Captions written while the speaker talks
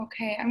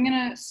Okay, I'm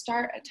gonna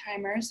start a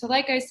timer. So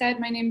like I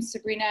said, my name is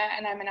Sabrina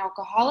and I'm an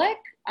alcoholic.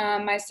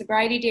 My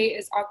sobriety date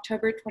is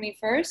October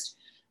 21st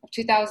of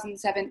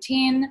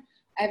 2017.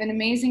 I have an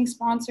amazing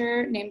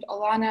sponsor named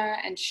Alana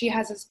and she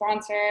has a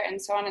sponsor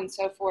and so on and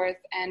so forth.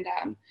 And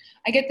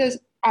I get this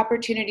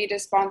opportunity to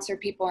sponsor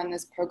people in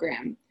this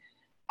program.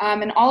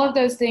 And all of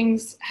those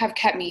things have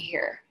kept me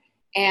here.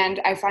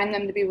 And I find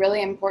them to be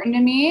really important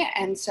to me.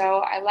 And so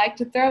I like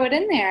to throw it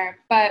in there.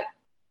 But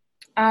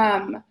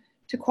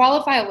to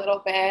qualify a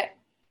little bit,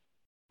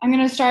 I'm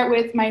going to start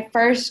with my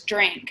first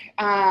drink.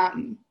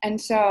 And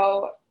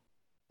so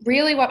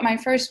really what my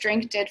first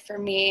drink did for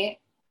me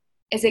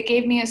is it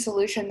gave me a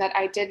solution that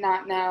I did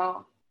not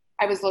know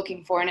I was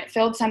looking for. And it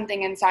filled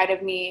something inside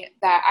of me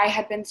that I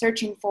had been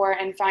searching for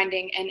and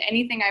finding in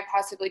anything I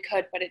possibly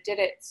could, but it did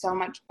it so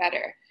much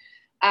better.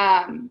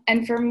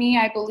 And for me,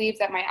 I believe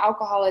that my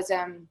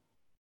alcoholism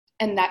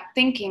and that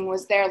thinking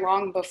was there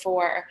long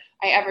before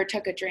I ever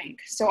took a drink.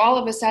 So all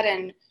of a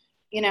sudden,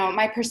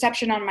 my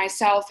perception on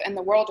myself and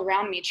the world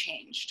around me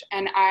changed.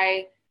 And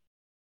I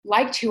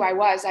liked who I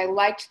was. I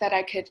liked that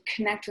I could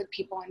connect with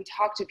people and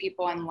talk to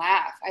people and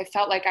laugh. I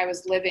felt like I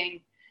was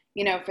living,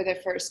 for the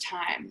first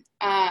time.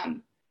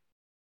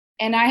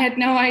 And I had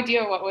no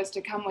idea what was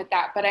to come with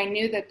that, but I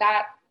knew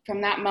that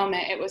from that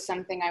moment, it was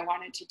something I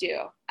wanted to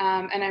do.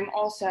 And I'm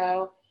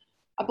also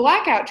a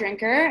blackout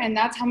drinker, and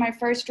that's how my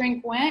first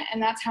drink went,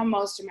 and that's how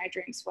most of my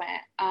drinks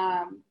went.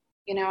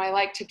 I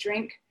like to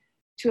drink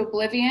to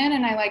oblivion,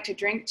 and I like to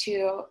drink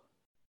to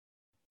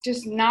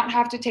just not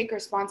have to take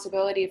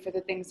responsibility for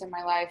the things in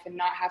my life and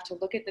not have to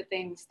look at the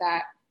things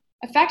that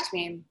affect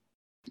me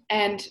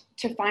and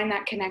to find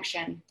that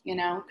connection,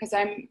 because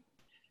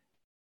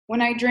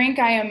when I drink,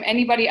 I am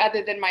anybody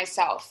other than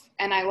myself.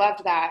 And I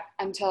loved that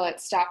until it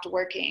stopped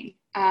working.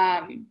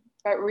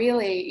 But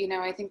really,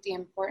 I think the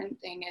important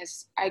thing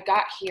is I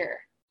got here.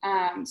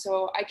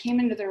 So I came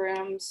into the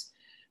rooms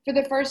for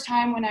the first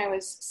time when I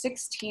was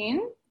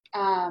 16.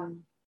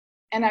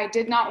 And I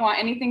did not want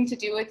anything to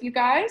do with you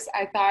guys.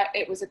 I thought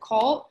it was a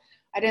cult.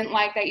 I didn't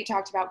like that you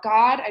talked about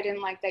God. I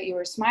didn't like that you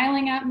were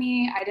smiling at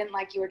me. I didn't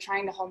like you were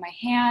trying to hold my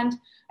hand.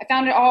 I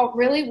found it all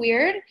really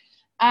weird.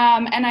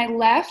 And I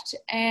left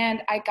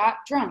and I got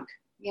drunk,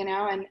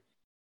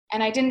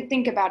 and I didn't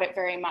think about it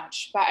very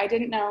much, but I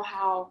didn't know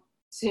how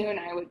soon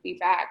I would be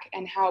back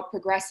and how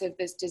progressive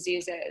this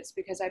disease is,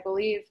 because I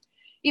believe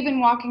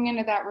even walking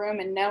into that room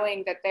and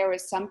knowing that there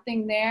was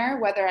something there,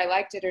 whether I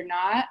liked it or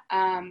not,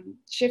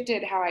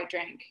 shifted how I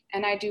drank.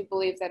 And I do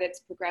believe that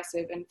it's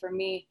progressive. And for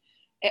me,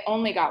 it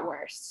only got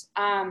worse.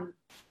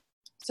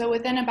 So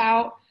within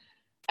about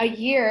a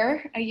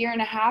year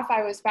and a half,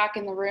 I was back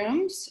in the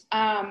rooms.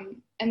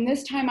 And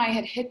this time I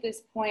had hit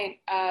this point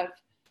of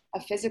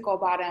a physical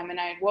bottom, and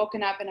I had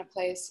woken up in a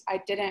place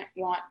I didn't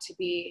want to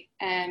be.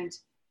 And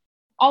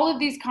all of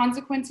these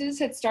consequences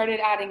had started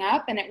adding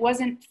up, and it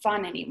wasn't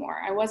fun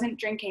anymore. I wasn't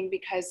drinking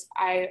because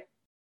I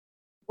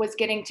was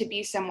getting to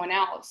be someone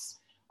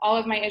else. All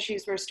of my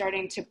issues were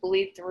starting to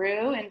bleed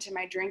through into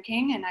my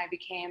drinking, and I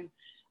became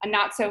a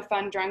not so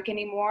fun drunk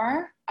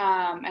anymore.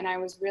 And I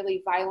was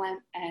really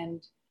violent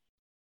and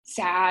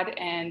sad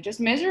and just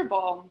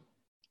miserable.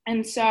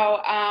 And so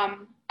I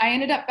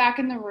ended up back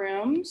in the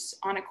rooms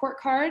on a court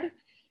card,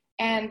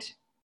 and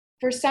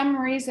for some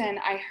reason,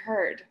 I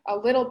heard a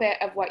little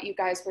bit of what you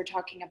guys were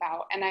talking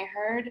about, and I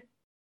heard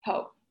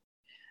hope.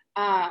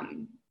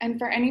 And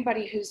for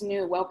anybody who's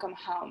new, welcome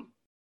home,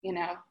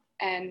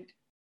 and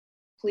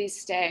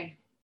please stay,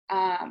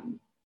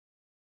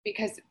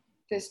 because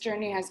this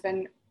journey has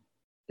been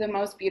the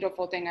most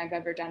beautiful thing I've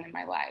ever done in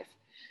my life.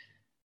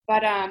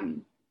 But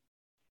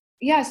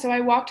so I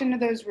walked into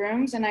those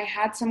rooms and I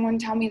had someone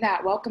tell me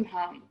that, welcome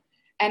home,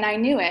 and I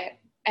knew it.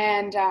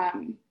 And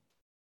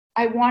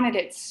I wanted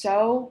it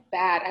so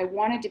bad. I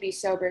wanted to be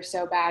sober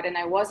so bad, and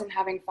I wasn't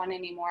having fun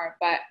anymore,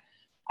 but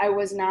I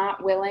was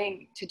not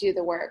willing to do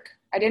the work.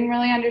 I didn't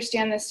really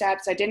understand the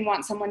steps. I didn't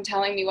want someone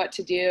telling me what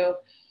to do.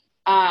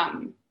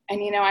 And,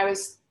 I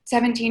was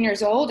 17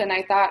 years old, and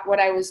I thought what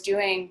I was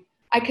doing,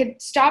 I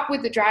could stop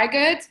with the dry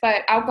goods,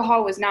 but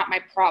alcohol was not my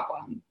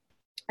problem.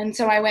 And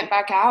so I went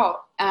back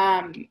out,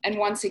 and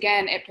once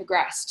again, it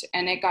progressed,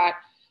 and it got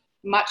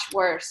much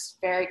worse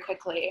very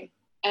quickly.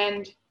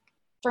 And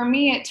for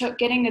me, it took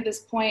getting to this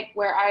point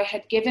where I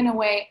had given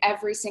away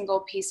every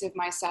single piece of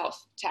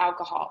myself to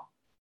alcohol.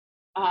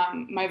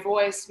 My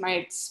voice,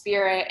 my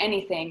spirit,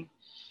 anything.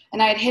 And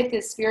I had hit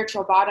this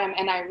spiritual bottom,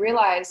 and I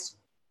realized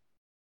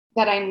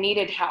that I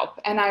needed help.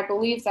 And I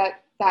believe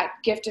that that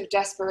gift of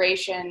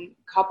desperation,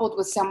 coupled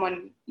with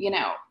someone,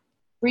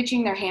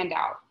 reaching their hand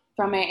out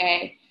from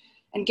AA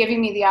and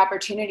giving me the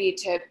opportunity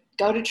to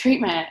go to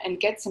treatment and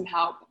get some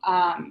help,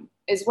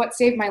 is what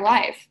saved my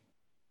life.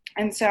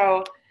 And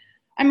so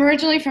I'm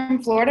originally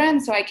from Florida,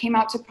 and so I came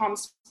out to Palm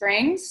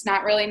Springs,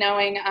 not really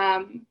knowing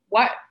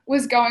what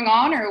was going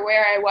on or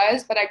where I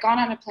was, but I got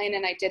on a plane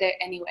and I did it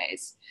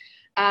anyways.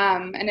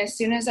 And as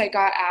soon as I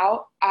got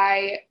out,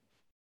 I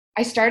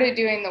started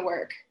doing the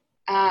work.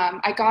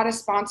 I got a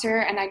sponsor,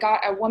 and I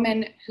got a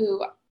woman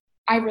who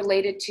I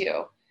related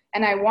to.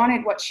 And I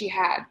wanted what she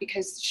had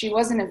because she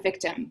wasn't a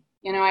victim.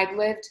 You know, I'd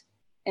lived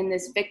in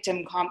this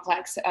victim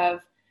complex of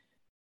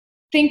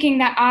thinking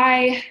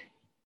that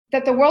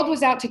the world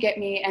was out to get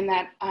me, and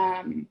that,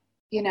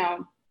 you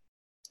know,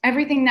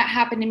 everything that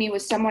happened to me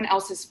was someone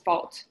else's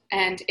fault.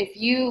 And if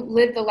you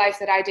lived the life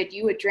that I did,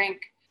 you would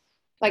drink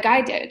like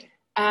I did.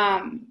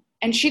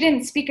 And she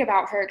didn't speak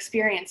about her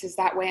experiences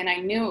that way. And I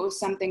knew it was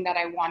something that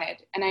I wanted.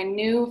 And I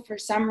knew for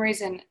some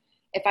reason,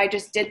 if I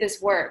just did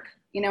this work,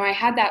 you know, I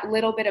had that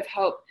little bit of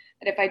hope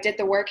that if I did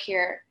the work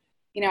here,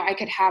 you know, I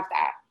could have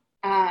that.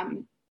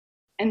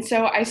 And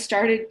so I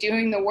started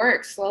doing the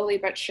work slowly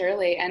but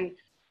surely. And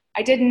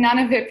I did none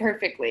of it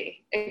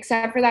perfectly,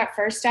 except for that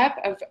first step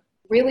of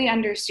really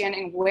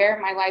understanding where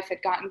my life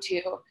had gotten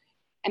to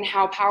and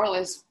how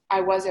powerless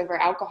I was over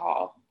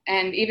alcohol.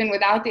 And even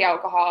without the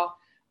alcohol,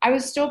 I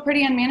was still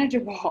pretty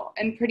unmanageable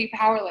and pretty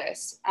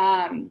powerless.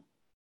 And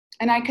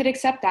I could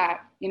accept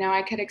that. You know,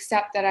 I could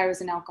accept that I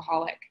was an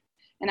alcoholic,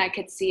 and I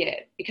could see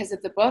it because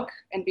of the book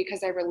and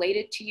because I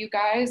related to you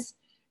guys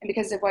and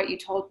because of what you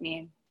told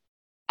me.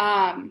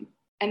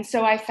 And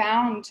so I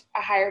found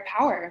a higher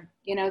power,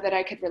 you know, that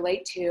I could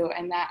relate to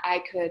and that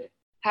I could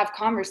have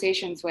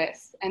conversations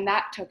with. And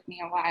that took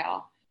me a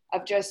while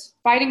of just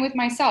fighting with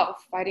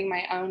myself, fighting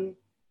my own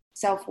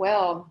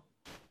self-will.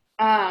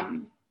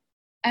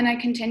 And I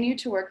continue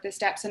to work the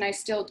steps, and I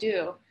still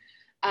do.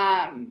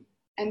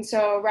 And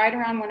so right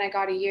around when I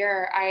got a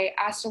year, I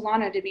asked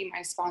Alana to be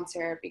my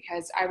sponsor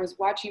because I was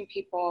watching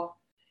people,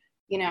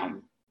 you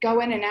know, go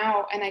in and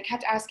out, and I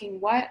kept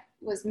asking what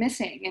was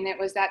missing. And it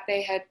was that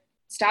they had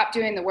stopped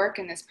doing the work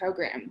in this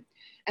program.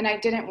 And I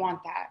didn't want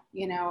that,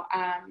 you know.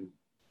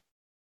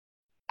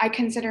 I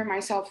consider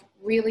myself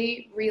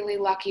really, really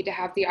lucky to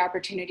have the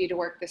opportunity to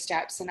work the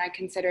steps, and I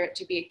consider it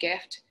to be a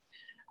gift,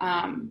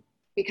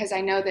 because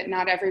I know that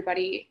not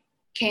everybody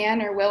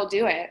can or will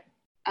do it.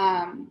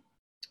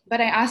 But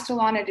I asked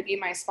Alana to be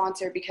my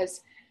sponsor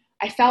because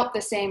I felt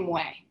the same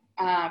way.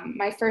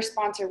 My first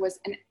sponsor was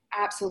an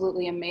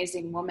absolutely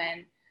amazing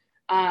woman,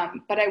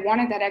 but I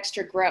wanted that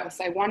extra growth.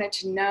 I wanted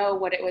to know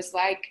what it was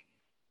like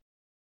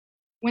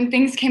when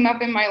things came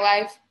up in my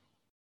life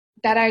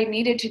that I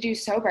needed to do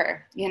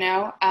sober, you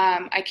know.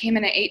 I came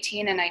in at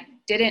 18 and I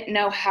didn't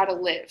know how to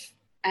live,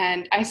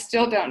 and I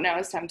still don't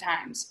know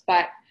sometimes,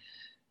 but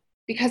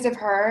because of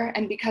her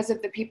and because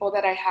of the people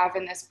that I have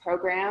in this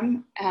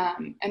program,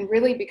 and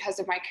really because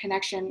of my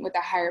connection with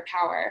a higher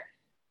power,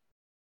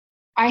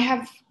 I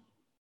have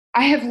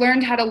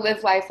learned how to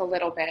live life a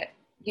little bit,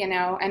 you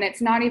know. And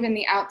it's not even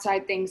the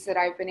outside things that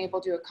I've been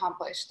able to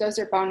accomplish. Those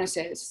are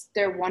bonuses.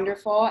 They're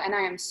wonderful, and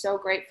I am so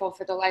grateful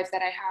for the life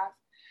that I have.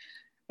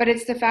 But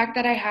it's the fact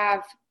that I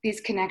have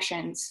these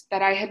connections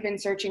that I had been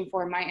searching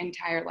for my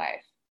entire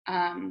life,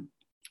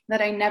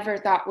 that I never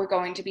thought were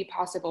going to be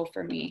possible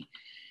for me.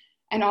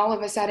 And all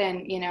of a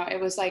sudden, you know, it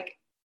was like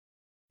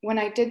when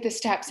I did the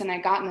steps and I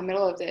got in the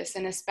middle of this,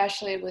 and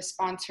especially with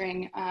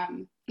sponsoring,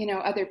 you know,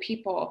 other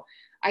people,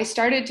 I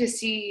started to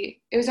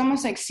see, it was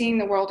almost like seeing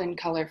the world in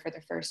color for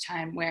the first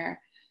time, where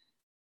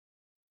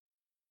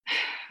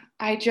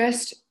I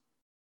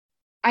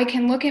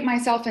can look at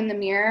myself in the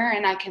mirror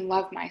and I can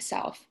love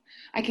myself.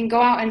 I can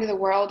go out into the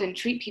world and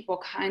treat people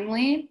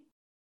kindly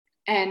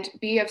and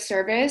be of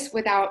service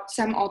without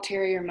some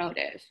ulterior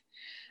motive.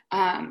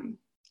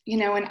 You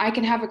know, and I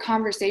can have a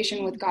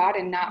conversation with God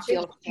and not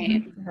feel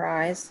shame. Her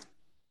eyes.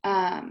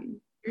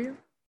 And for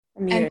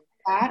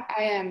that,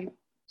 I am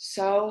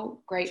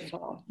so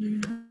grateful,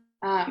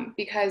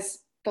 because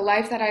the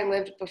life that I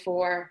lived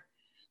before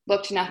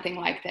looked nothing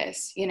like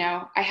this. You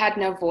know, I had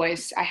no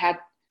voice. I had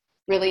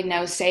really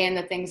no say in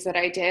the things that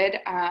I did.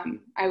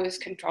 I was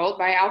controlled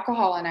by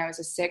alcohol, and I was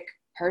a sick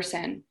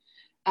person.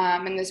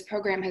 And this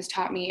program has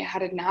taught me how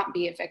to not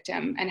be a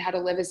victim and how to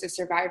live as a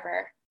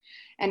survivor,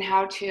 and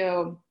how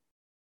to,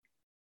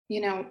 you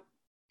know,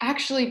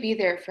 actually be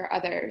there for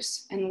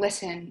others and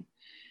listen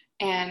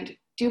and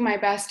do my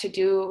best to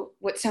do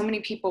what so many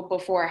people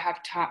before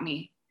have taught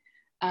me.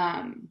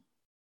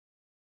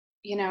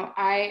 You know,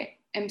 I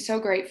am so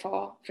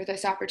grateful for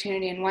this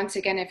opportunity. And once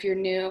again, if you're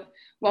new,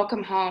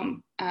 welcome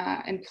home,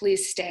 and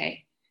please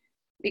stay,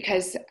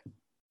 because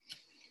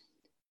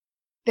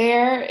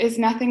there is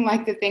nothing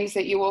like the things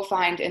that you will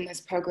find in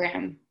this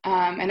program.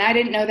 And I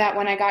didn't know that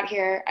when I got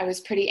here. I was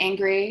pretty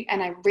angry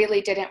and I really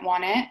didn't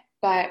want it,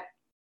 but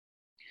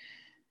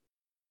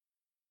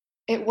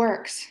it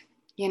works,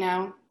 you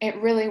know, it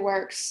really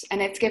works.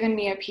 And it's given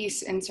me a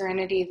peace and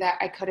serenity that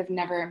I could have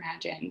never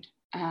imagined.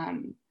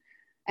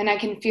 And I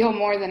can feel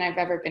more than I've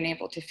ever been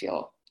able to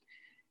feel.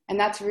 And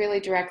that's really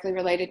directly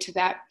related to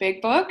that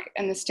big book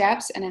and the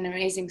steps and an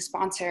amazing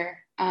sponsor,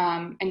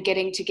 and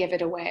getting to give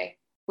it away,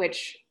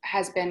 which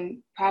has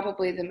been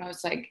probably the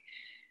most like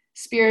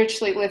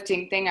spiritually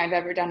lifting thing I've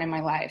ever done in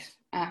my life,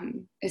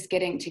 is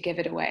getting to give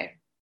it away.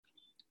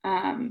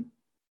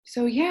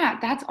 So yeah,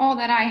 that's all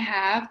that I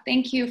have.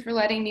 Thank you for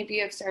letting me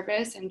be of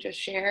service and just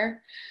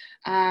share.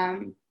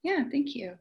 Yeah, thank you.